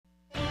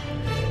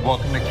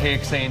Welcome to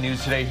KXAN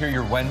News Today. Here are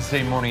your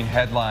Wednesday morning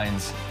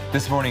headlines.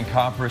 This morning,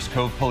 Copperas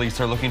Cove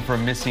police are looking for a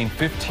missing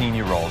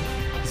 15-year-old.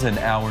 This is an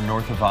hour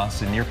north of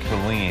Austin near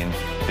Killeen.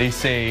 They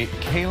say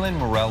Kaylin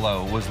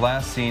Morello was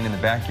last seen in the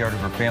backyard of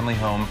her family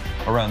home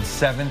around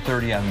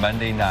 7:30 on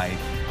Monday night,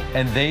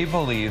 and they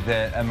believe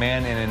that a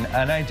man in an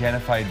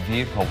unidentified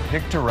vehicle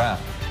picked her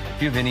up.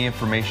 If you have any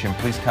information,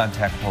 please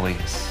contact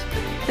police.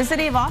 The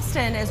city of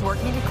Austin is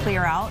working to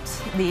clear out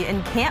the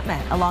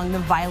encampment along the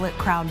Violet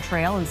Crown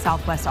Trail in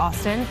southwest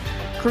Austin.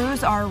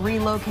 Crews are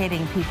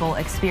relocating people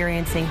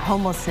experiencing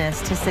homelessness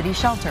to city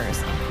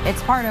shelters.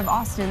 It's part of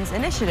Austin's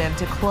initiative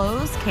to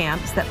close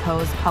camps that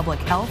pose public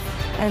health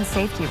and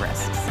safety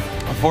risks.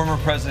 Former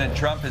President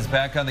Trump is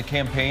back on the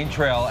campaign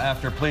trail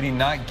after pleading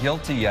not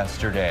guilty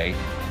yesterday.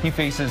 He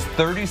faces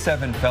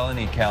 37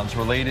 felony counts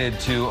related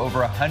to over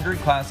 100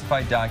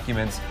 classified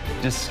documents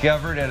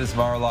discovered at his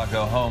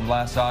Mar-a-Lago home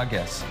last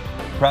August.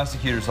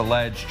 Prosecutors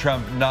allege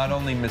Trump not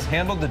only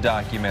mishandled the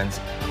documents,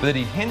 but that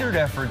he hindered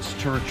efforts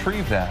to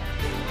retrieve them.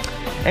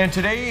 And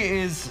today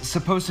is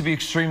supposed to be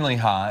extremely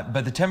hot,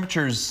 but the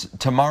temperatures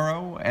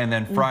tomorrow and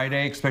then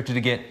Friday expected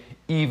to get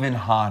even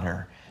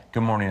hotter.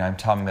 Good morning, I'm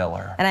Tom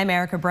Miller. And I'm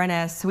Erica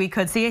Brennis. We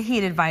could see a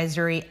heat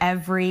advisory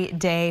every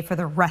day for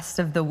the rest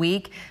of the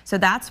week. So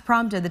that's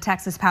prompted the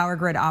Texas power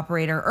grid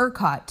operator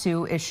ERCOT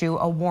to issue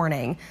a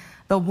warning.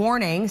 The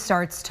warning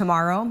starts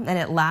tomorrow and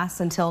it lasts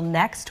until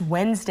next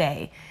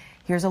Wednesday.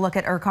 Here's a look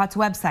at ERCOT's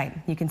website.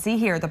 You can see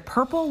here the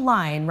purple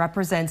line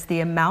represents the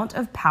amount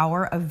of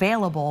power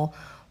available,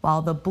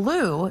 while the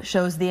blue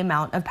shows the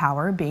amount of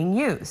power being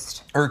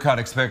used. ERCOT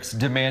expects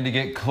demand to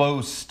get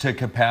close to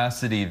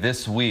capacity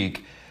this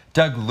week.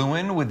 Doug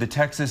Lewin with the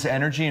Texas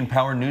Energy and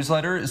Power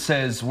newsletter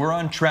says we're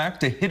on track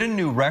to hit a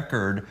new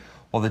record.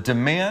 While the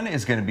demand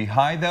is going to be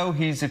high, though,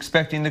 he's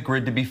expecting the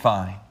grid to be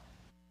fine.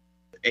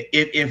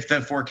 If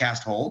the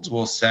forecast holds,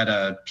 we'll set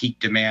a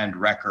peak demand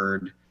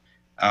record.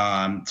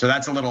 So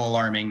that's a little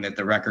alarming that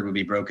the record would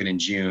be broken in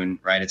June,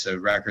 right? It's a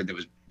record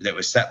that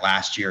was set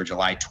last year,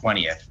 July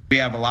 20th. We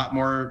have a lot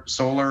more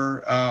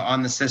solar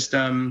on the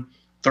system.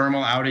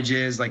 Thermal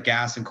outages like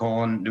gas and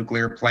coal and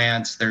nuclear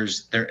plants, there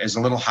is a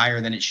little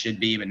higher than it should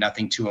be, but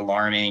nothing too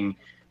alarming.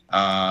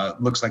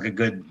 Looks like a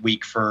good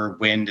week for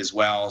wind as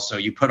well. So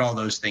you put all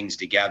those things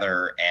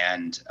together,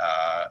 and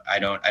I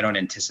don't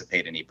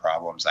anticipate any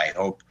problems. I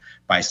hope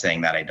by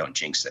saying that I don't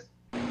jinx it.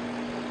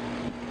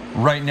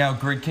 Right now,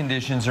 grid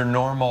conditions are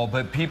normal,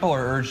 but people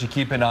are urged to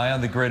keep an eye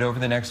on the grid over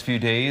the next few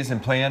days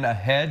and plan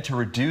ahead to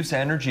reduce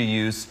energy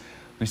use.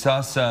 We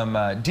saw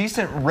some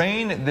decent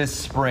rain this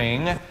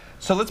spring.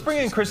 So let's bring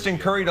in Kristen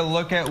Curry to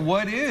look at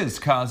what is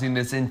causing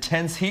this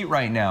intense heat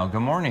right now. Good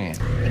morning.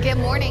 Good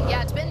morning.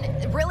 Yeah, it's been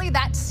really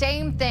that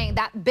same thing,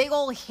 that big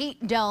old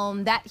heat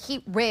dome, that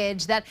heat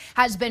ridge that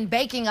has been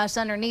baking us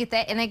underneath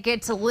it, and it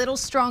gets a little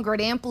stronger.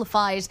 It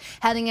amplifies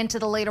heading into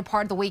the later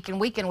part of the weekend,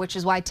 which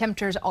is why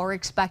temperatures are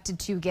expected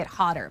to get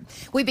hotter.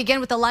 We begin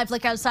with a live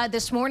look outside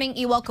this morning.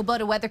 Ewell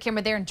Kubota weather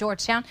camera there in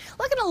Georgetown.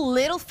 Looking a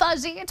little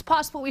fuzzy. It's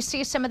possible we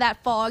see some of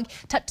that fog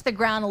touch the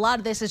ground. A lot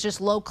of this is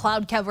just low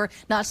cloud cover.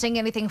 Not seeing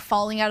anything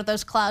falling out of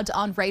those clouds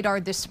on radar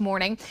this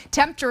morning.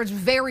 Temperature is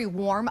very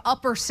warm,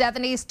 upper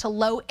 70s to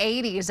low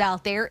 80s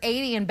out there.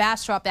 80 in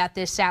Bastrop at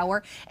this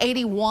hour,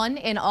 81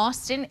 in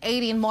Austin,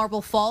 80 in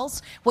Marble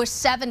Falls, with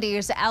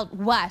 70s out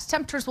west.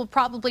 Temperatures will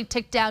probably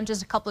tick down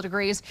just a couple of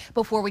degrees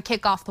before we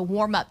kick off the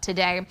warm up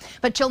today.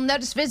 But you'll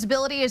notice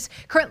visibility is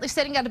currently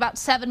sitting at about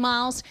 7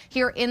 miles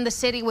here in the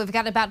city. We've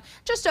got about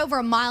just over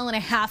a mile and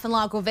a half in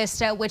Lago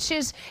Vista, which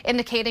is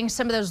indicating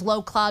some of those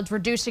low clouds,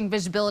 reducing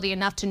visibility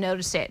enough to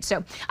notice it.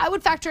 So I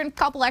would factor in a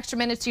couple extra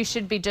minutes. You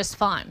should be just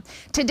fine.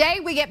 Today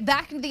we get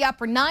back into the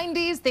upper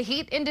 90s. The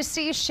heat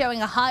indices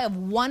showing a high of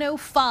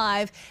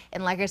 105,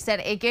 and like I said,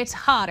 it gets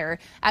hotter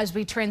as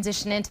we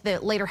transition into the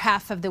later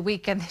half of the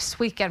weekend. This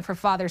weekend for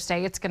Father's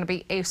Day, it's going to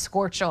be a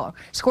scorcher,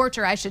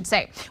 I should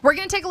say. We're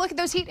going to take a look at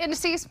those heat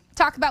indices,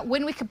 talk about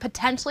when we could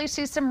potentially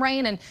see some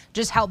rain and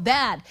just how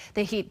bad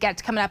the heat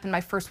gets coming up in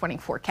my first warning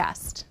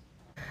forecast.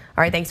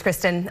 All right, thanks,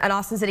 Kristen. An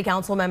Austin City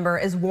Council member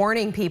is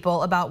warning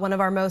people about one of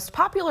our most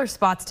popular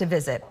spots to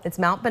visit. It's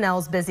Mount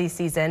Bunnell's busy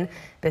season,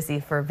 busy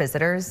for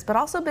visitors, but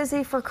also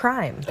busy for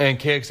crime. And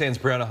KXAN's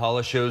Brianna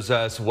Hollis shows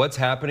us what's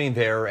happening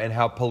there and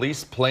how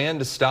police plan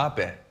to stop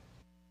it.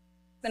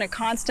 Been a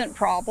constant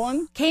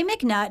problem. Kay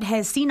McNutt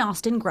has seen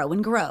Austin grow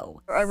and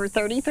grow. For over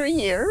 33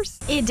 years.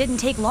 It didn't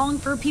take long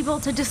for people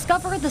to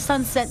discover the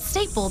sunset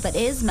staple that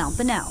is Mount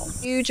Bunnell.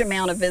 Huge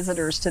amount of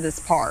visitors to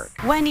this park.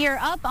 When you're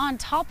up on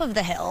top of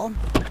the hill,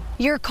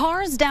 your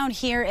car's down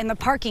here in the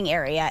parking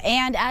area,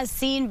 and as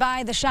seen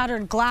by the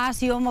shattered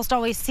glass you almost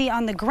always see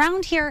on the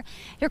ground here,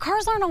 your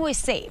cars aren't always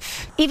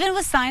safe. Even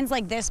with signs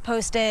like this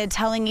posted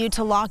telling you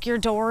to lock your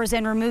doors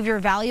and remove your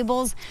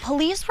valuables,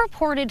 police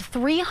reported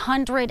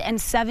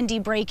 370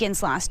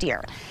 break-ins last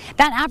year.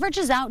 That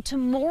averages out to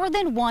more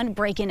than one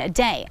break-in a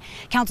day.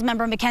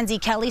 Councilmember Mackenzie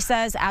Kelly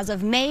says as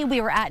of May we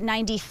were at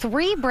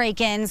 93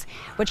 break-ins,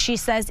 which she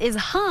says is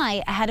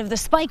high ahead of the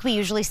spike we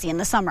usually see in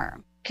the summer.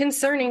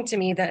 Concerning to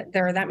me that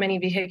there are that many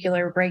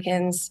vehicular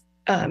break-ins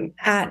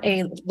at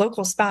a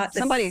local spot.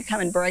 Somebody would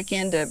come and break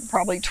into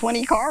probably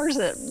 20 cars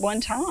at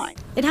one time.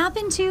 It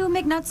happened to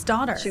McNutt's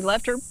daughter. She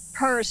left her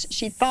purse,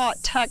 she thought,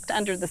 tucked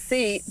under the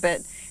seat,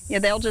 but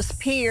they'll just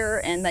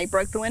peer, and they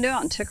broke the window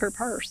out and took her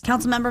purse.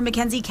 Councilmember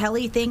Mackenzie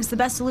Kelly thinks the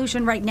best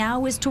solution right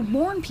now is to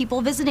warn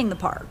people visiting the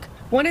park.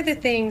 One of the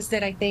things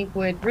that I think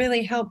would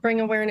really help bring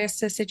awareness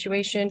to the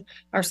situation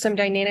are some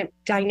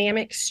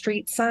dynamic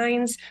street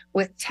signs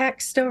with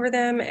text over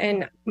them.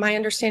 And my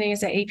understanding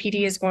is that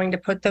APD is going to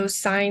put those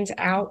signs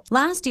out.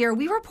 Last year,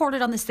 we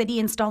reported on the city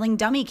installing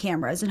dummy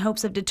cameras in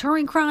hopes of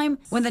deterring crime.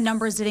 When the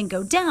numbers didn't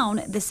go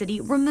down, the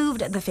city removed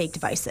the fake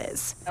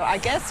devices. I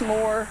guess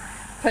more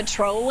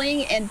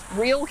patrolling and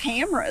real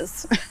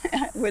cameras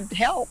would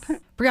help.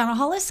 Brianna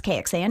Hollis,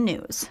 KXAN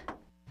News.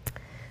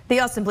 The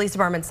Austin Police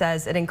Department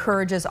says it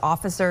encourages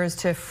officers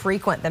to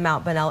frequent the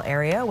Mount Bunnell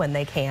area when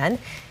they can.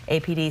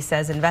 APD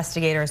says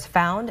investigators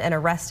found and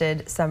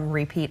arrested some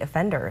repeat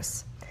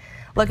offenders.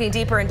 Looking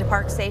deeper into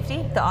park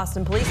safety, the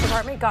Austin Police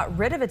Department got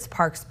rid of its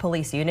Parks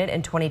Police Unit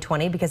in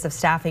 2020 because of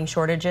staffing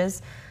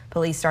shortages.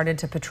 Police started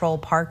to patrol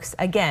parks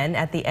again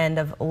at the end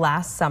of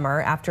last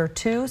summer after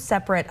 2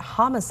 separate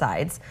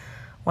homicides.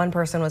 One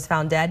person was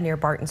found dead near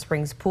Barton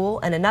Springs Pool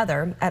and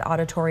another at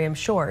Auditorium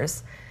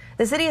Shores.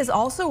 The city is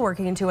also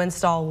working to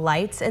install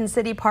lights in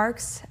city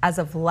parks. As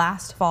of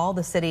last fall,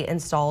 the city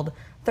installed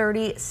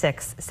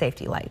 36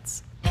 safety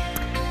lights.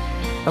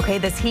 Okay,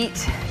 this heat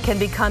can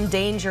become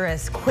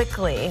dangerous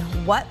quickly.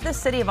 What the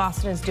city of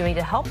Austin is doing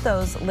to help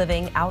those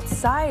living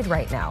outside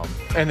right now.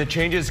 And the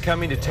changes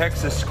coming to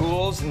Texas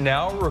schools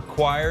now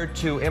required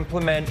to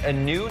implement a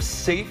new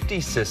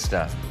safety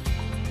system.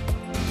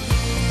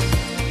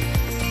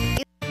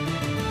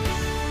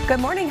 Good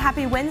morning,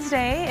 happy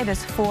Wednesday. It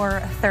is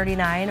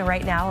 4:39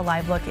 right now. A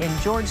live look in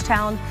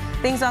Georgetown.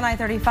 Things on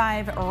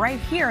I-35 right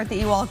here at the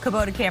Ewald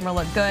Kubota camera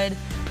look good.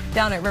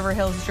 Down at River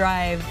Hills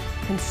Drive,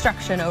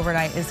 construction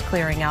overnight is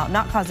clearing out,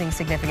 not causing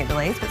significant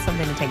delays, but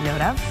something to take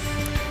note of.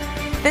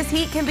 This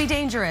heat can be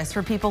dangerous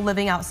for people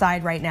living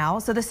outside right now,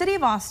 so the city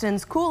of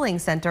Austin's cooling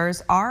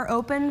centers are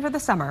open for the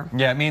summer.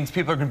 Yeah, it means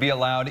people are going to be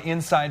allowed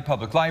inside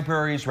public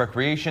libraries,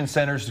 recreation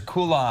centers to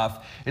cool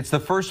off. It's the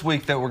first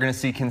week that we're going to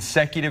see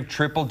consecutive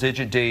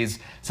triple-digit days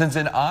since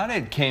an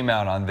audit came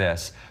out on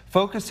this,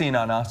 focusing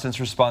on Austin's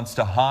response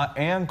to hot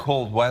and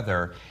cold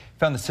weather.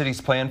 Found the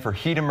city's plan for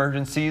heat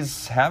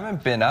emergencies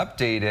haven't been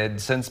updated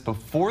since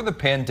before the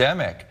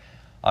pandemic.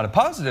 On a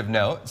positive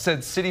note,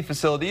 said city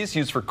facilities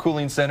used for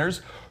cooling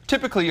centers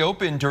typically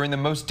open during the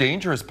most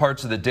dangerous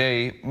parts of the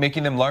day,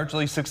 making them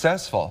largely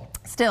successful.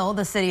 Still,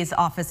 the city's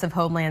Office of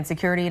Homeland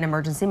Security and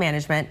Emergency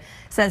Management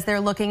says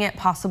they're looking at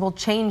possible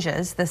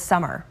changes this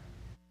summer.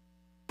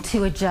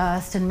 To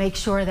adjust and make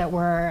sure that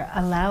we're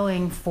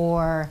allowing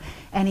for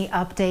any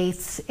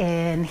updates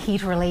in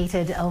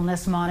heat-related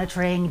illness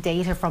monitoring,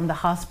 data from the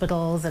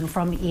hospitals and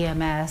from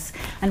EMS,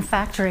 and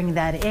factoring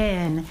that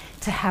in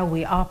to how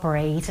we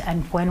operate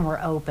and when we're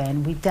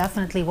open. We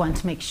definitely want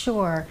to make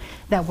sure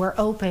that we're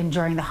open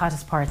during the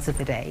hottest parts of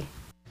the day.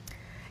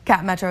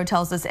 Cat Metro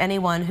tells us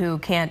anyone who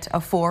can't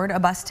afford a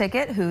bus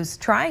ticket who's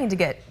trying to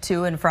get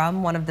to and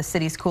from one of the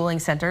city's cooling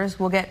centers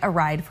will get a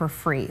ride for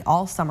free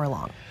all summer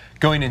long.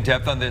 Going in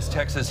depth on this,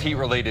 Texas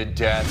heat-related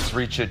deaths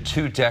reached a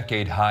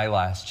 2-decade high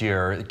last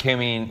year,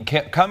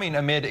 coming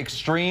amid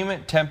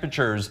extreme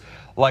temperatures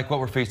like what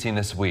we're facing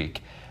this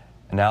week.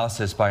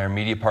 Analysis by our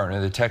media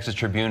partner, the Texas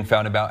Tribune,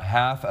 found about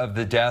half of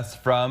the deaths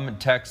from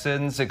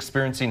Texans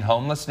experiencing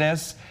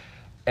homelessness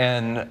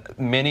and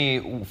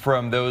many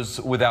from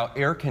those without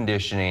air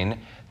conditioning.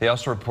 They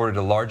also reported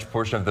a large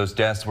portion of those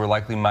deaths were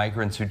likely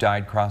migrants who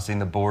died crossing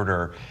the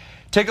border.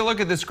 Take a look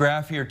at this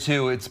graph here,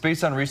 too. It's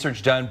based on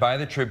research done by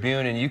the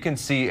Tribune, and you can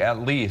see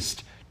at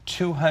least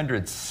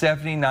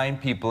 279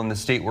 people in the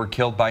state were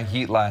killed by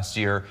heat last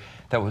year.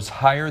 That was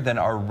higher than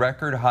our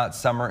record hot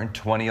summer in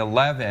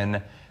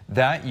 2011.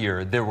 That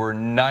year, there were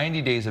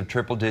 90 days of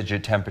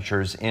triple-digit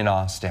temperatures in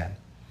Austin.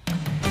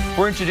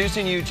 We're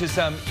introducing you to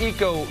some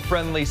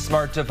eco-friendly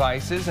smart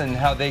devices and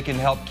how they can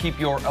help keep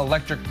your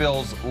electric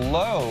bills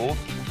low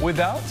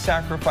without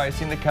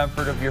sacrificing the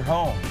comfort of your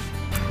home.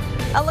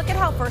 A look at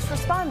how first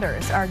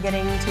responders are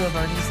getting to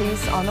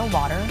emergencies on the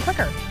water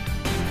quicker.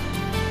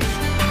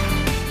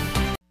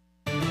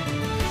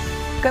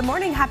 Good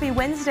morning, happy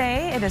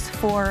Wednesday. It is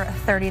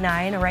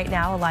 4:39 right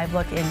now. A live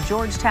look in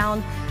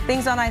Georgetown.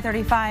 Things on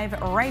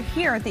I-35 right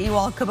here at the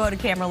Ewald Kubota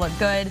camera look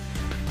good.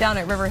 Down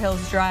at River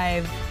Hills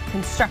Drive,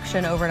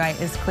 construction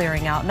overnight is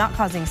clearing out, not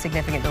causing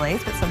significant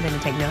delays, but something to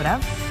take note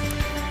of.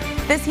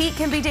 This heat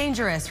can be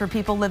dangerous for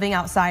people living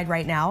outside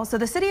right now, so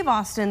the city of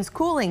Austin's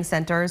cooling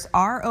centers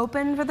are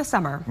open for the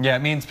summer. Yeah,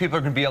 it means people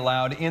are going to be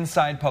allowed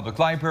inside public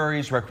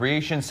libraries,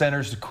 recreation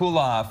centers to cool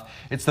off.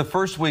 It's the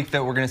first week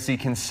that we're going to see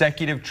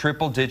consecutive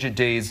triple-digit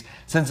days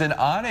since an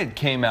audit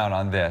came out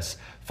on this,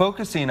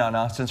 focusing on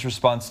Austin's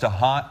response to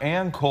hot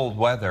and cold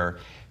weather.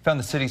 Found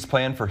the city's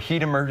plan for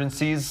heat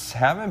emergencies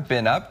haven't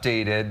been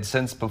updated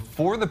since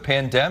before the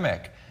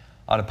pandemic.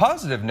 On a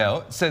positive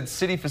note, said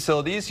city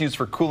facilities used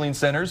for cooling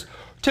centers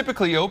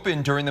typically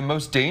open during the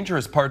most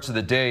dangerous parts of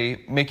the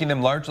day, making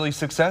them largely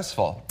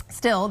successful.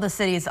 Still, the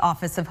city's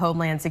Office of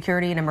Homeland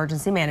Security and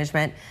Emergency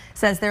Management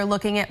says they're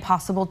looking at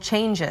possible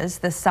changes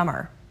this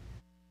summer.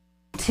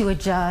 To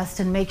adjust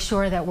and make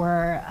sure that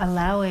we're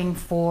allowing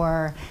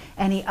for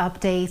any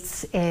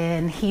updates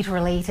in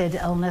heat-related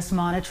illness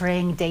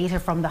monitoring, data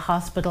from the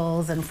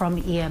hospitals and from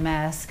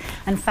EMS,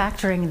 and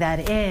factoring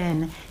that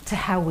in to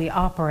how we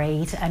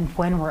operate and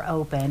when we're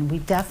open. We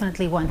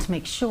definitely want to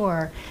make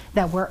sure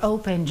that we're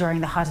open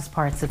during the hottest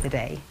parts of the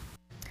day.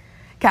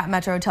 Cat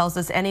Metro tells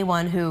us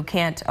anyone who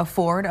can't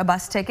afford a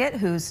bus ticket,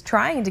 who's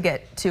trying to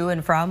get to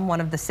and from one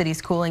of the city's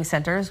cooling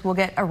centers, will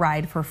get a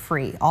ride for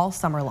free all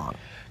summer long.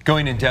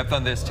 Going in depth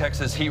on this,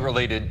 Texas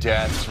heat-related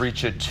deaths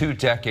reached a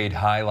 2-decade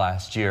high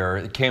last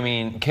year,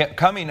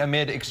 coming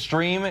amid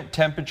extreme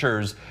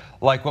temperatures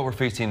like what we're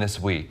facing this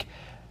week.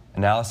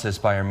 Analysis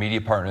by our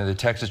media partner, the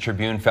Texas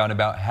Tribune, found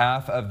about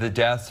half of the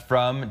deaths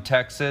from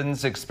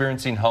Texans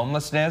experiencing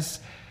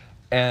homelessness,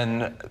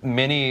 and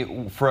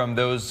many from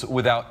those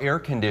without air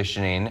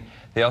conditioning.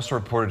 They also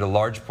reported a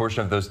large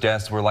portion of those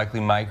deaths were likely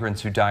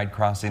migrants who died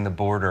crossing the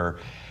border.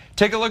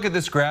 Take a look at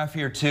this graph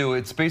here too.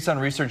 It's based on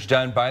research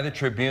done by the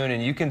Tribune,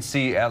 and you can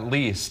see at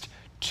least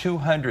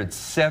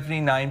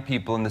 279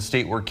 people in the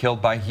state were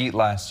killed by heat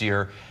last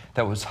year.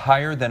 That was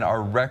higher than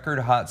our record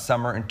hot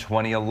summer in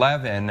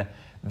 2011.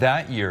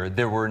 That year,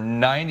 there were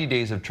 90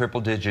 days of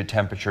triple-digit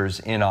temperatures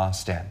in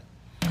Austin.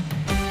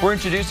 We're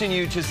introducing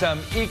you to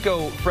some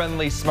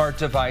eco-friendly smart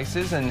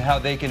devices and how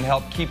they can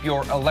help keep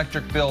your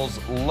electric bills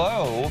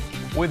low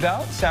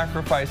without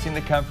sacrificing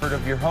the comfort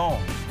of your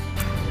home.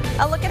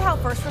 A look at how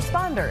first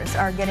responders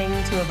are getting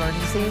to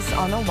emergencies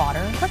on the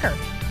water quicker.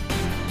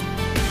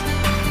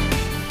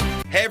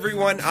 Hey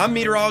everyone, I'm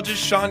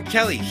meteorologist Sean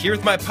Kelly, here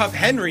with my pup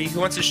Henry, who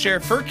wants to share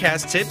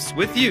Furcast tips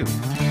with you.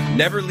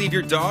 Never leave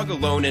your dog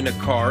alone in a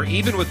car,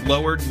 even with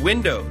lowered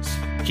windows.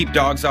 Keep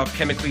dogs off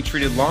chemically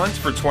treated lawns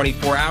for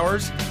 24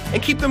 hours,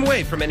 and keep them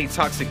away from any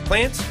toxic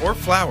plants or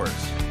flowers.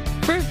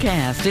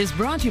 Furcast is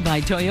brought to you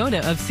by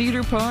Toyota of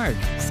Cedar Park.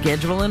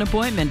 Schedule an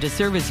appointment to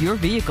service your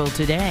vehicle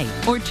today,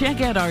 or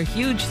check out our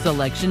huge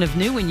selection of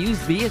new and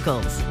used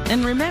vehicles.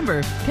 And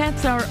remember,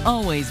 pets are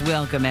always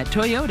welcome at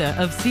Toyota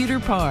of Cedar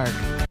Park.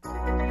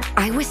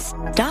 I was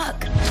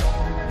stuck.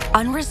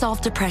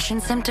 Unresolved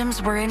depression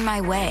symptoms were in my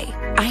way.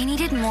 I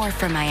needed more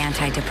from my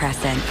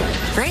antidepressant.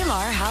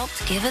 Vraylar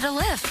helped give it a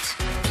lift.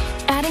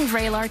 Adding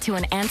Vraylar to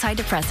an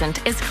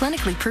antidepressant is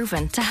clinically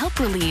proven to help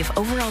relieve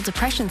overall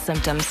depression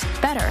symptoms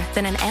better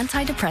than an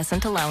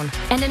antidepressant alone.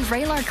 And in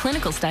Vraylar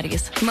clinical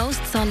studies,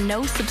 most saw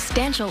no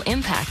substantial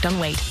impact on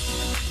weight.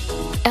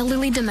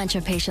 Elderly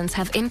dementia patients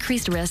have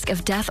increased risk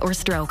of death or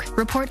stroke,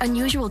 report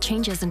unusual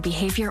changes in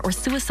behavior or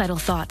suicidal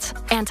thoughts.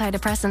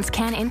 Antidepressants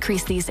can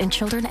increase these in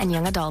children and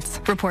young adults,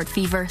 report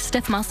fever,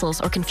 stiff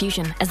muscles, or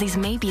confusion, as these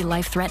may be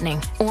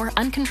life-threatening, or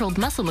uncontrolled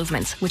muscle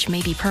movements, which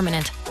may be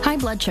permanent. High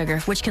blood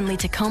sugar, which can lead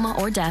to coma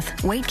or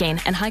death, weight gain,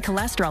 and high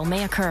cholesterol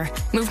may occur.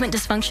 Movement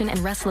dysfunction and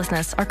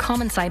restlessness are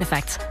common side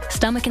effects.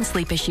 Stomach and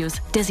sleep issues,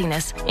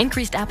 dizziness,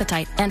 increased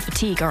appetite, and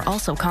fatigue are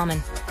also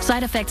common.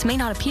 Side effects may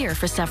not appear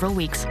for several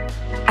weeks.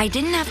 I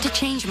didn't have to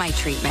change my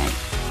treatment.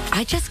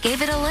 I just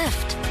gave it a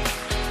lift.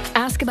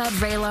 Ask about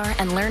Vraylar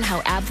and learn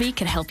how AbbVie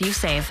can help you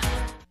save.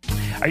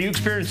 Are you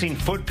experiencing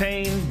foot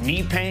pain,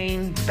 knee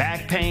pain,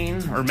 back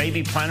pain, or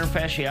maybe plantar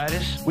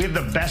fasciitis? We have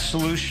the best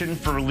solution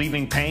for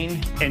relieving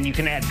pain, and you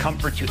can add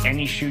comfort to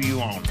any shoe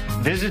you own.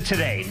 Visit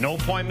today. No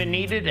appointment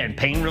needed, and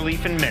pain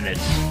relief in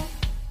minutes.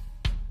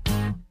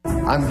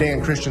 I'm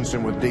Dan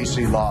Christensen with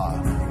DC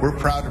Law. We're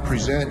proud to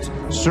present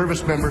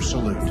Service Member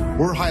Salute.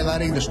 We're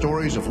highlighting the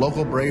stories of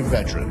local brave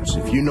veterans.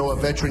 If you know a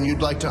veteran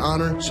you'd like to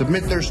honor,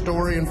 submit their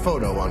story and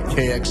photo on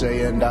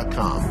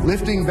KXAN.com.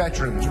 Lifting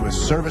veterans with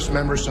Service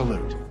Member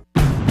Salute.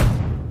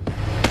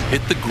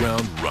 Hit the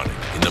ground running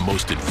in the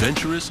most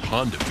adventurous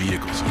Honda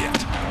vehicles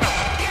yet.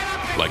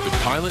 Like the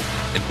Pilot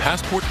and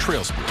Passport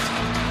Trail Sport,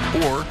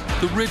 or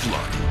the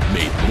Ridgeline,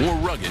 made more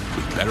rugged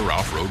with better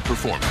off-road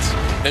performance,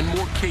 and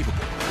more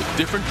capable with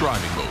different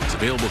driving modes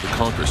available to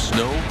conquer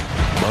snow,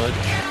 mud,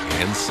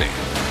 and sand.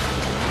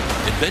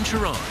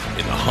 Adventure on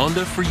in the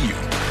Honda for you.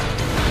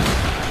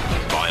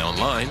 Buy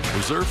online,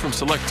 reserve from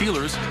select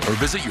dealers, or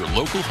visit your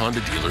local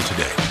Honda dealer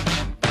today.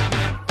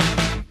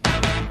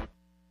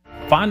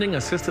 Finding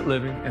assisted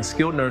living and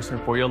skilled nursing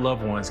for your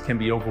loved ones can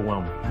be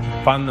overwhelming.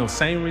 Finding those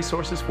same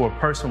resources for a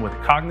person with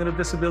cognitive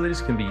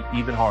disabilities can be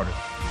even harder.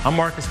 I'm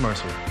Marcus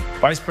Mercer,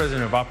 Vice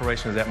President of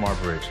Operations at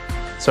Marbridge,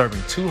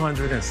 serving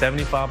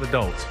 275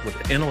 adults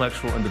with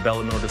intellectual and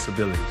developmental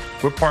disabilities.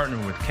 We're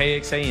partnering with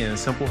KXAN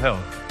Simple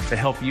Health to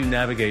help you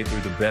navigate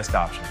through the best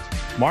options.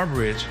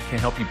 Marbridge can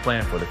help you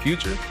plan for the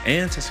future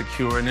and to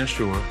secure and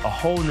ensure a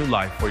whole new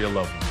life for your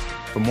loved ones.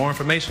 For more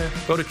information,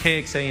 go to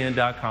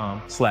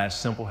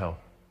KXAN.com/simplehealth.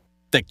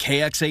 The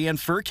KXAN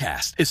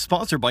Furcast is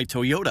sponsored by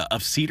Toyota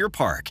of Cedar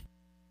Park.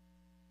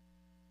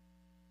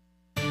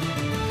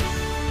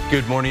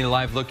 Good morning,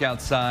 live look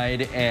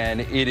outside, and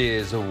it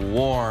is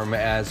warm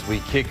as we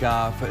kick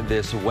off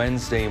this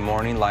Wednesday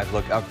morning. Live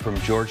look up from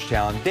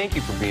Georgetown. Thank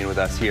you for being with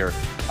us here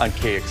on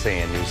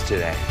KXAN News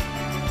Today.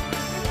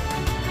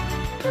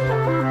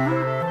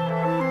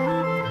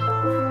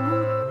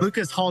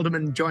 Lucas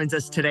Haldeman joins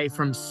us today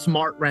from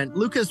Smart Rent.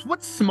 Lucas,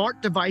 what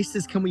smart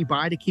devices can we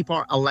buy to keep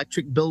our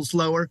electric bills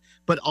lower,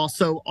 but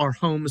also our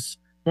homes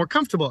more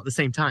comfortable at the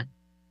same time?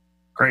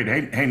 Great.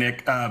 Hey,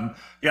 Nick.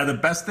 Yeah, the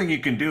best thing you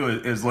can do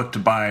is look to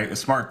buy a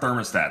smart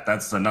thermostat.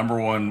 That's the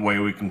 #1 way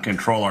we can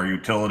control our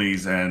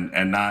utilities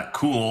and not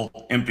cool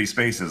empty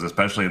spaces,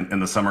 especially in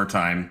the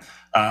summertime.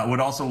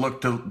 Would also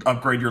look to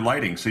upgrade your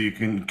lighting so you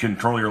can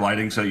control your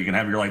lighting so you can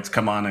have your lights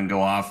come on and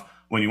go off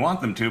when you want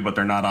them to, but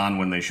they're not on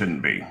when they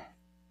shouldn't be.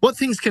 What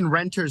things can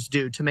renters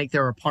do to make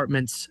their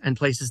apartments and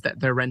places that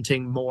they're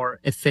renting more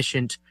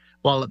efficient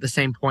while at the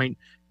same point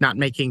not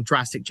making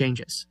drastic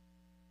changes?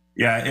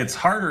 Yeah, it's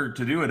harder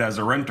to do it as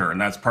a renter, and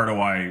that's part of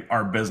why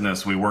our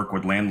business, we work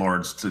with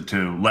landlords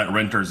to let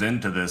renters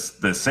into this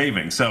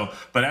savings. So,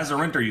 but as a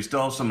renter, you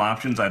still have some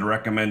options. I'd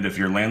recommend if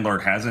your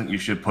landlord hasn't, you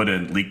should put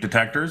in leak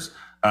detectors.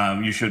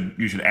 You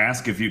should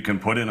ask if you can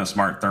put in a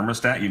smart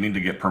thermostat. You need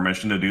to get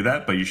permission to do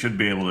that, but you should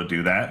be able to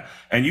do that.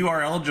 And you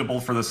are eligible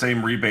for the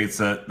same rebates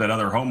that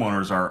other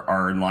homeowners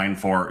are in line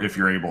for if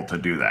you're able to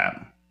do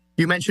that.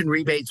 You mentioned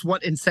rebates.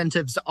 What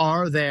incentives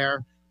are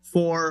there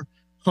for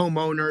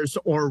homeowners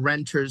or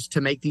renters to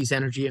make these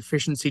energy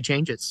efficiency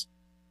changes?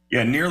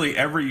 Yeah, nearly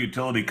every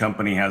utility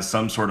company has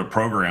some sort of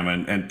program,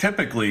 and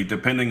typically,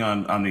 depending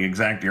on the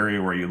exact area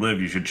where you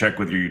live, you should check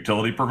with your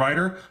utility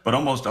provider, but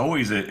almost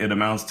always it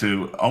amounts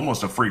to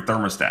almost a free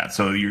thermostat.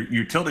 So your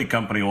utility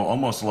company will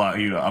almost allow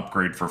you to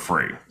upgrade for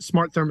free.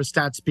 Smart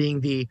thermostats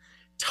being the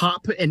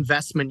top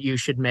investment you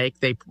should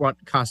make. They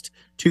cost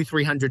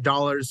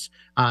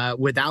 $200-300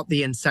 without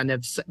the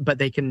incentives, but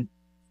they can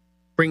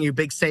bring you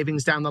big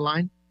savings down the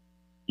line.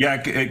 Yeah,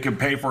 it could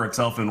pay for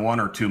itself in 1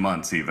 or 2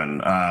 months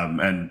even.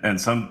 And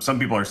some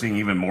people are seeing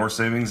even more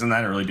savings than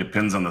that. It really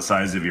depends on the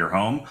size of your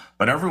home,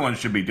 but everyone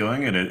should be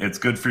doing it. It's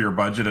good for your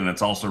budget, and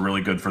it's also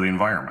really good for the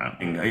environment.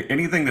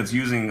 Anything that's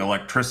using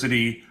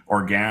electricity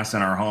or gas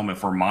in our home,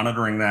 if we're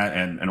monitoring that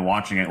and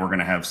watching it, we're going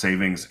to have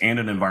savings and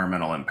an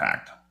environmental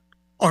impact.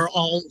 Are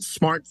all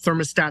smart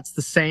thermostats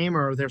the same,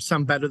 or are there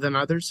some better than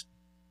others?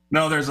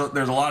 No, there's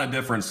a lot of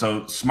difference.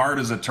 So smart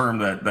is a term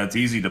that's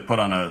easy to put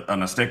on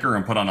a sticker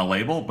and put on a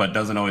label, but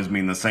doesn't always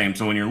mean the same.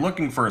 So when you're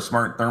looking for a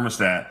smart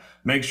thermostat,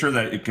 make sure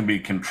that it can be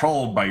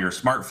controlled by your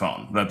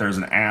smartphone, that there's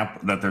an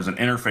app, that there's an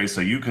interface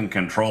so you can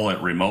control it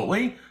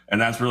remotely.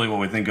 And that's really what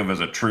we think of as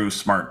a true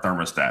smart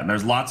thermostat. And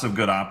there's lots of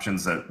good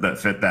options that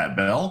fit that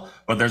bill,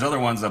 but there's other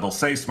ones that'll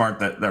say smart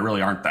that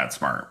really aren't that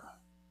smart.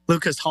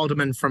 Lucas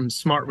Haldeman from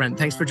Smart Rent,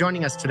 thanks for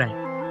joining us today.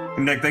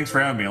 Nick, thanks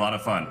for having me. A lot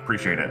of fun.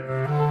 Appreciate it.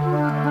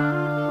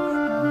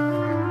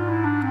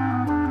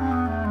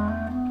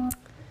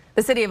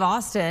 The city of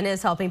Austin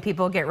is helping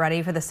people get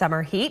ready for the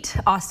summer heat.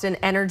 Austin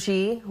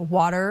Energy,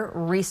 Water,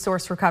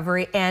 Resource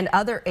Recovery, and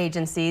other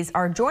agencies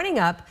are joining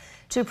up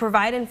to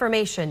provide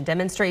information,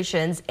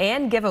 demonstrations,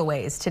 and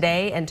giveaways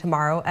today and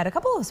tomorrow at a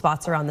couple of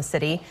spots around the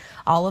city.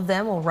 All of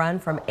them will run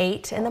from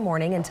 8 in the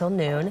morning until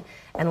noon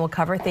and will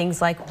cover things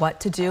like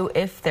what to do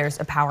if there's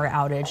a power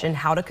outage and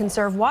how to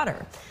conserve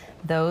water.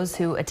 Those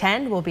who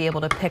attend will be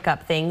able to pick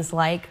up things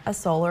like a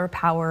solar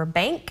power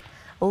bank,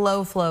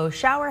 low flow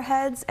shower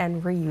heads,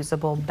 and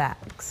reusable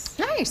bags.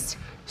 Nice.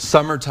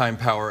 Summertime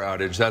power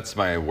outage, that's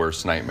my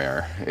worst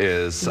nightmare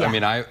is, yeah. I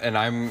mean,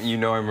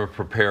 I'm a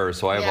preparer,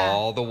 so I have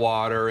all the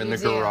water in the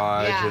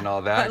garage and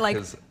all that. But like,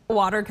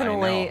 water can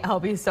only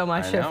help you so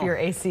much if your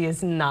AC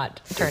is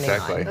not turning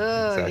on.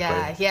 Oh,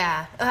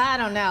 yeah. I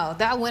don't know.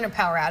 That winter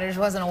power outage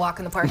wasn't a walk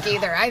in the park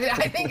either. I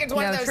think it's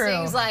one of those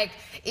things like,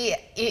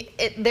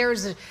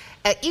 there's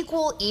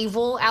equal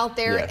evil out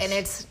there, and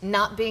it's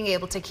not being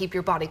able to keep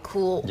your body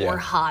cool or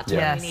hot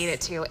when you need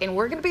it to. And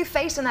we're going to be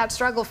facing that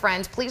struggle,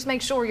 friends. Please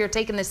make sure you're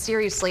taking this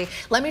seriously.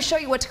 Let me show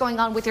you what's going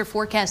on with your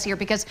forecast here,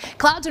 because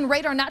clouds and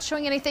radar not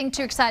showing anything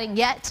too exciting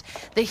yet.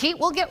 The heat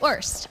will get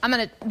worse. I'm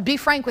going to be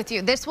frank with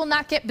you. This will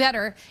not get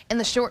better in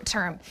the short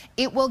term.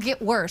 It will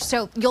get worse.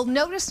 So you'll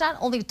notice not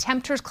only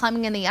temperatures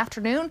climbing in the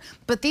afternoon,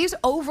 but these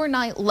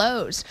overnight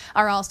lows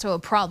are also a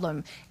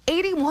problem.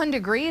 81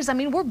 degrees. I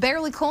mean, we're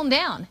barely cooling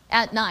down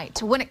at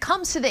night. When it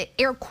comes to the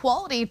air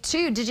quality,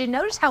 too, did you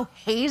notice how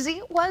hazy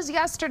it was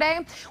yesterday?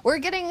 We're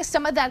getting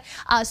some of that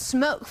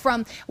smoke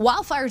from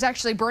wildfires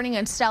actually burning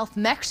in South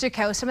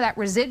Mexico, some of that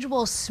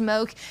residual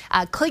smoke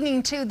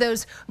clinging to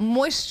those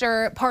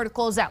moisture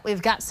particles that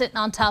we've got sitting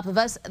on top of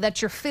us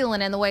that you're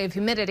feeling in the way of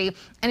humidity.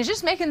 And it's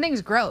just making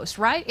things gross,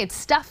 right? It's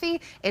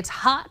stuffy. It's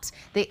hot.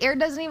 The air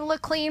doesn't even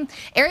look clean.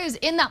 Areas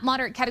in that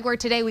moderate category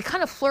today, we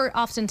kind of flirt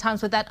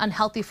oftentimes with that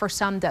unhealthy for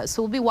some.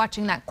 So we'll be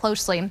watching that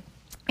closely.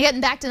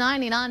 Getting back to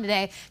 99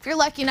 today. If you're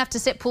lucky enough to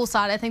sit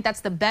poolside, I think that's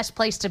the best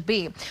place to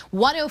be.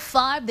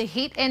 105, the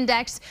heat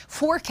index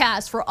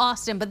forecast for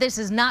Austin, but this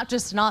is not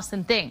just an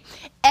Austin thing.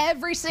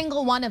 Every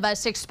single one of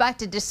us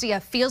expected to see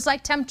a feels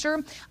like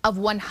temperature of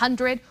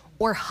 100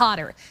 or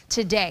hotter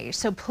today.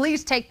 So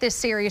please take this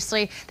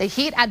seriously. The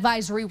heat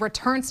advisory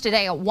returns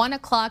today at 1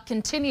 o'clock,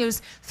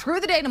 continues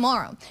through the day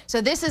tomorrow.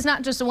 So this is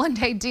not just a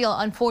one-day deal,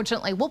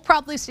 unfortunately. We'll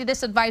probably see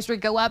this advisory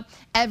go up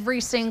every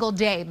single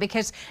day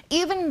because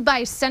even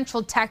by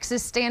Central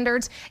Texas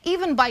standards,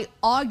 even by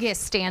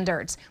August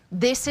standards,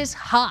 this is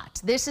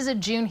hot. This is a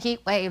June heat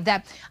wave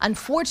that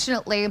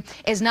unfortunately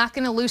is not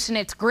going to loosen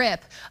its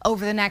grip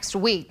over the next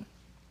week.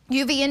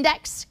 UV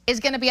index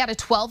is going to be at a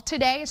 12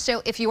 today, so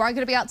if you are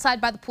going to be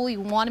outside by the pool, you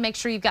want to make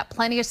sure you've got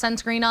plenty of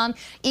sunscreen on.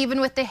 Even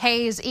with the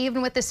haze,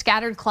 even with the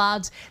scattered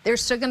clouds,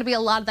 there's still going to be a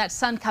lot of that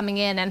sun coming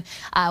in,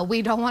 and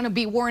we don't want to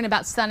be worrying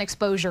about sun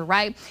exposure,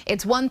 right?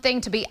 It's one thing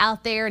to be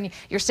out there and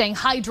you're staying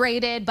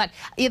hydrated, but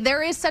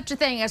there is such a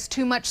thing as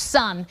too much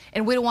sun,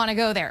 and we don't want to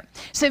go there.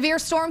 Severe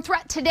storm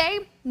threat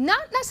today.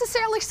 Not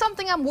necessarily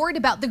something I'm worried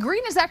about. The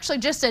green is actually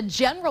just a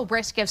general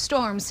risk of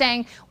storms,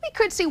 saying we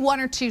could see 1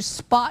 or 2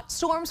 spot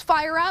storms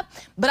fire up,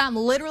 but I'm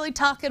literally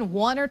talking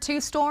 1 or 2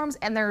 storms,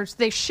 and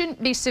they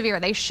shouldn't be severe.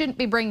 They shouldn't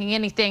be bringing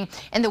anything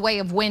in the way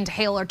of wind,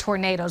 hail, or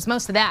tornadoes.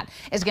 Most of that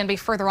is going to be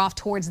further off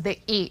towards the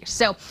east.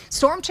 So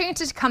storm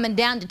chances coming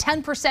down to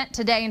 10%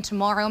 today and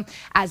tomorrow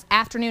as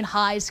afternoon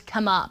highs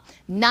come up.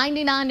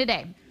 99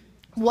 today.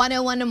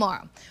 101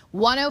 tomorrow,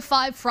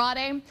 105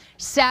 Friday,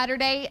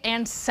 Saturday,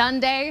 and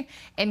Sunday.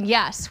 And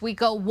yes, we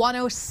go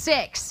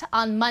 106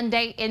 on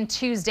Monday and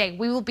Tuesday.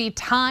 We will be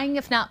tying,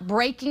 if not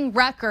breaking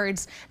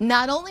records,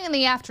 not only in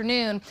the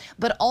afternoon,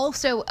 but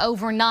also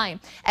overnight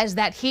as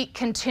that heat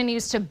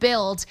continues to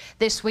build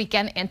this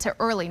weekend into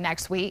early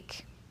next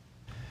week.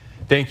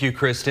 Thank you,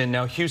 Kristen.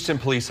 Now, Houston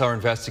police are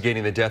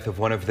investigating the death of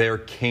one of their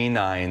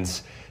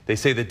canines. They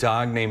say the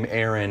dog named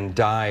Aaron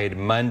died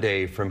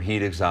Monday from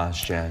heat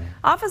exhaustion.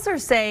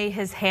 Officers say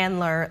his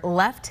handler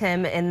left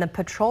him in the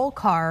patrol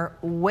car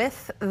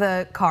with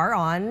the car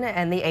on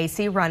and the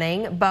AC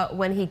running, but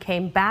when he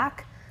came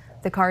back,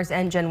 the car's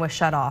engine was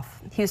shut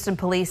off. Houston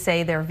police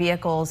say their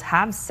vehicles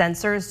have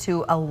sensors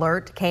to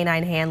alert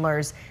canine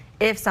handlers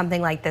if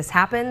something like this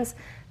happens.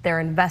 They're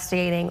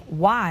investigating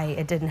why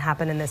it didn't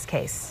happen in this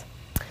case.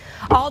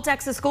 All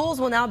Texas schools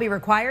will now be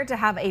required to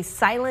have a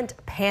silent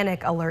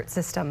panic alert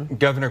system.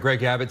 Governor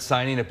Greg Abbott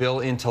signing a bill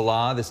into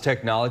law. This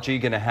technology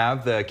going to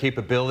have the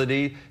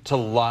capability to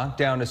lock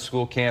down a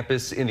school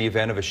campus in the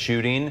event of a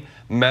shooting,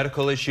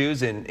 medical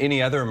issues, and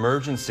any other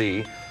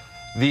emergency.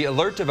 The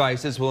alert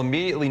devices will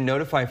immediately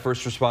notify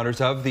first responders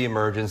of the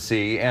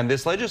emergency, and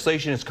this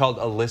legislation is called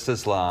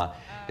Alyssa's Law.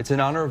 It's in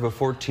honor of a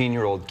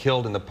 14-year-old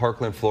killed in the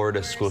Parkland,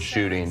 Florida school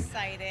shooting.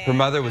 Her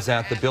mother was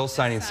at the bill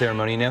signing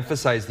ceremony and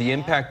emphasized the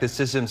impact the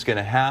system's going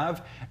to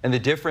have and the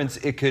difference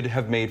it could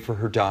have made for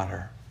her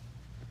daughter.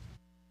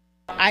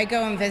 I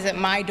go and visit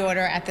my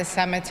daughter at the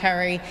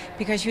cemetery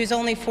because she was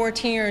only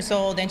 14 years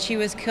old and she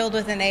was killed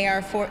with an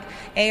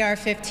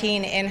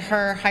AR-15 in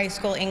her high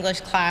school English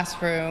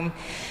classroom.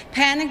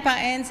 Panic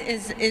buttons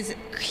is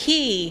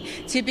key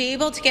to be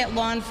able to get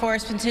law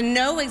enforcement to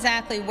know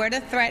exactly where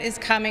the threat is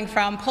coming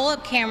from, pull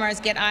up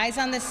cameras, get eyes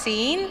on the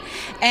scene,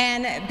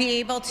 and be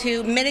able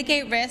to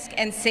mitigate risk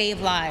and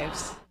save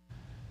lives.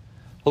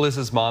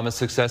 Alyssa's mom has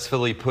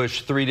successfully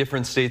pushed 3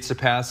 different states to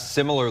pass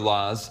similar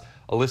laws.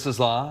 Alyssa's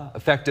Law,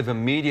 effective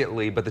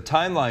immediately, but the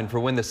timeline for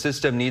when the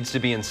system needs to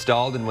be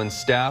installed and when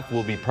staff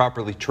will be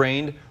properly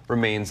trained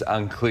remains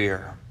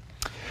unclear.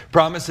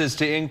 Promises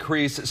to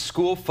increase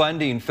school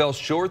funding fell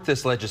short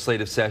this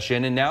legislative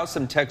session, and now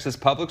some Texas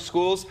public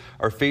schools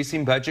are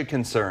facing budget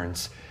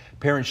concerns.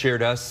 Parents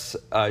shared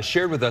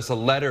with us a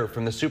letter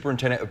from the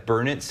superintendent of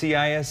Burnett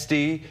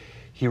CISD.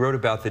 He wrote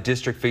about the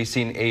district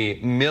facing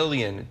a $1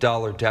 million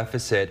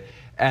deficit,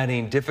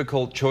 adding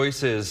difficult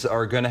choices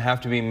are going to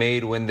have to be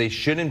made when they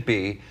shouldn't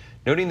be,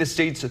 noting the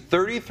state's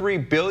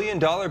 $33 billion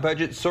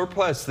budget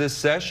surplus this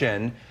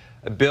session.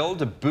 A bill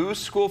to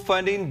boost school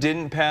funding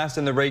didn't pass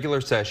in the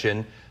regular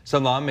session.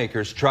 Some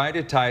lawmakers tried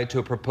to tie it to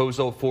a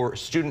proposal for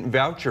student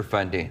voucher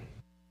funding.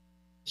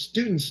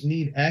 Students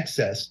need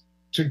access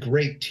to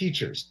great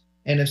teachers,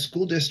 and if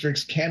school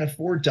districts can't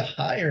afford to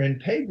hire and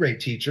pay great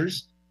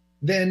teachers,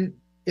 then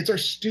it's our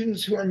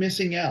students who are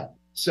missing out.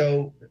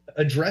 So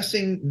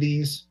addressing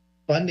these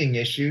funding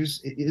issues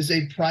is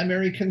a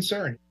primary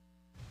concern.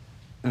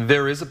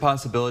 There is a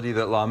possibility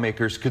that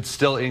lawmakers could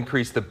still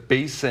increase the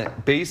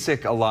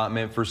basic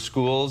allotment for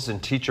schools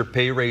and teacher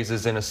pay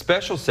raises in a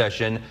special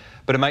session,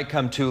 but it might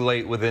come too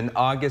late with an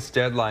August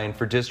deadline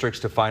for districts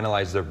to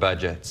finalize their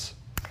budgets.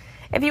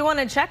 If you want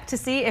to check to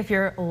see if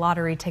your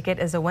lottery ticket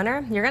is a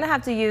winner, you're going to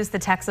have to use the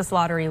Texas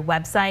Lottery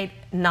website,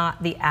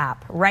 not the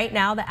app. Right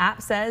now, the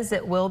app says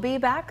it will be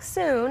back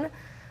soon.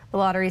 The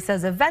lottery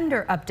says a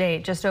vendor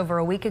update just over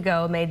a week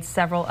ago made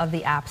several of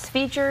the app's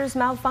features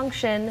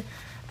malfunction.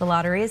 The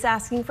lottery is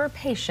asking for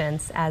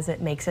patience as it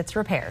makes its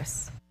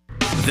repairs.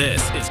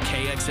 This is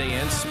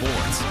KXAN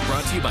Sports,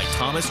 brought to you by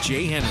Thomas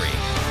J.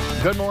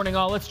 Henry. Good morning,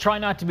 all. Let's try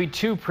not to be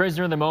too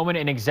prisoner of the moment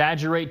and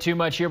exaggerate too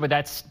much here, but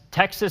that's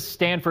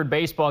Texas-Stanford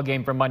baseball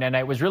game from Monday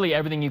night was really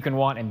everything you can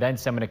want and then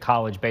some in a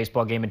college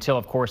baseball game until,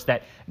 of course,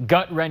 that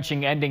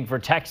gut-wrenching ending for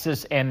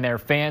Texas and their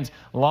fans.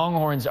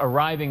 Longhorns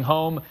arriving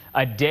home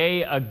a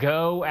day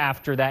ago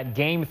after that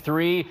Game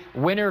 3.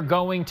 Winner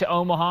going to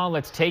Omaha.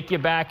 Let's take you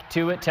back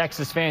to it,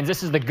 Texas fans.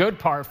 This is the good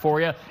part for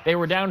you. They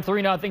were down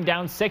 3-0,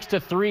 down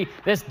 6-3.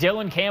 This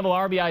Dylan Campbell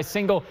RBI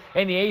single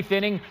in the 8th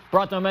inning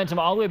brought the momentum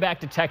all the way back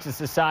to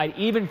Texas' side.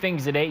 Even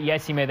things at 8.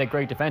 Yes, he made that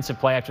great defensive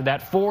play after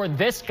that for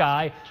this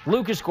guy,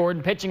 Lucas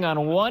Gordon, pitching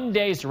on 1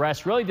 day's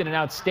rest. Really did an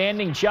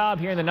outstanding job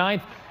here in the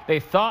 9th. They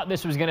thought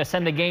this was going to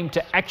send the game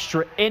to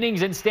extra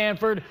innings in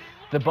Stanford.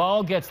 The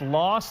ball gets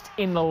lost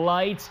in the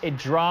lights. It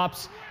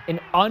drops an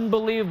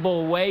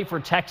unbelievable way for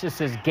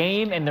Texas's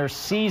game and their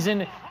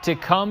season to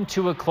come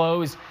to a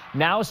close.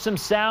 Now some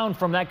sound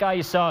from that guy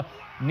you saw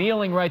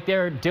kneeling right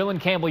there, Dylan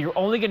Campbell. You're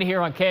only going to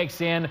hear on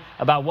KXAN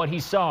about what he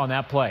saw on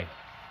that play.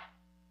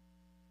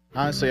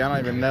 Honestly, I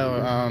don't even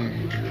know.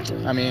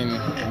 I mean,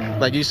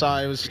 like you saw,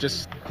 it was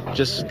just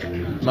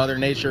Mother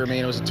Nature. I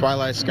mean, it was a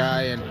twilight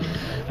sky, and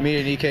me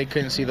and EK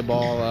couldn't see the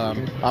ball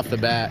off the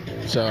bat.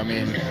 So, I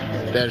mean,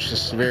 that's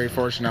just very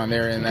fortunate on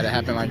there and that it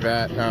happened like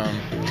that.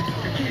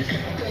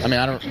 I mean,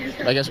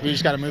 I guess we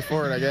just got to move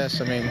forward, I guess.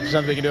 I mean, there's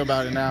nothing we can do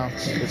about it now.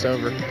 It's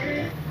over.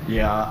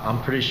 Yeah,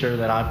 I'm pretty sure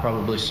that I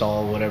probably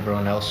saw what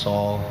everyone else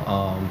saw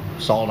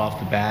it off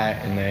the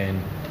bat, and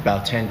then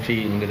about 10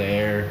 feet into the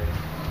air,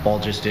 ball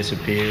just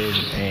disappeared,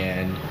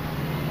 and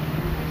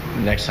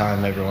next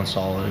time everyone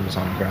saw it, it was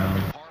on the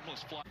ground.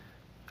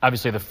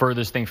 Obviously the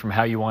furthest thing from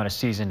how you want a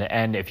season to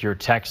end if you're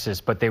Texas,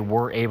 but they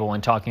were able,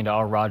 in talking to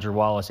our Roger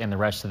Wallace and the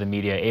rest of the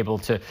media, able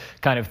to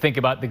kind of think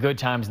about the good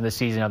times in the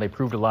season, how they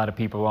proved a lot of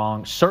people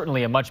wrong.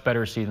 Certainly a much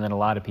better season than a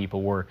lot of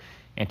people were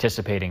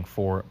anticipating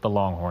for the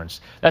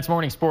Longhorns. That's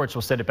Morning Sports.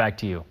 We'll send it back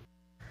to you. All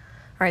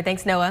right,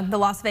 thanks, Noah. The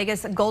Las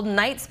Vegas Golden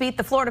Knights beat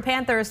the Florida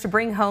Panthers to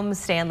bring home the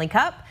Stanley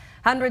Cup.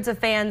 Hundreds of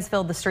fans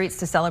filled the streets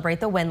to celebrate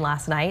the win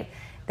last night.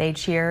 They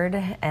cheered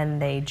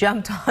and they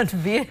jumped on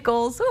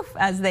vehicles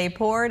as they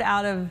poured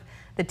out of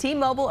the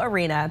T-Mobile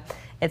Arena.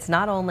 It's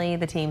not only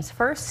the team's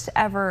first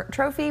ever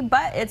trophy,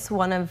 but it's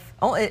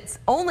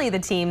only the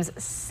team's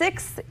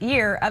 6th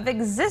year of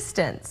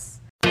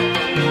existence.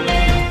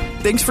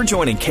 Thanks for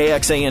joining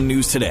KXAN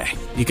News Today.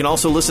 You can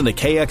also listen to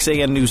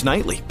KXAN News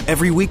Nightly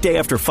every weekday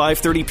after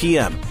 5:30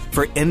 p.m.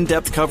 for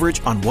in-depth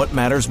coverage on what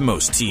matters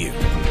most to you.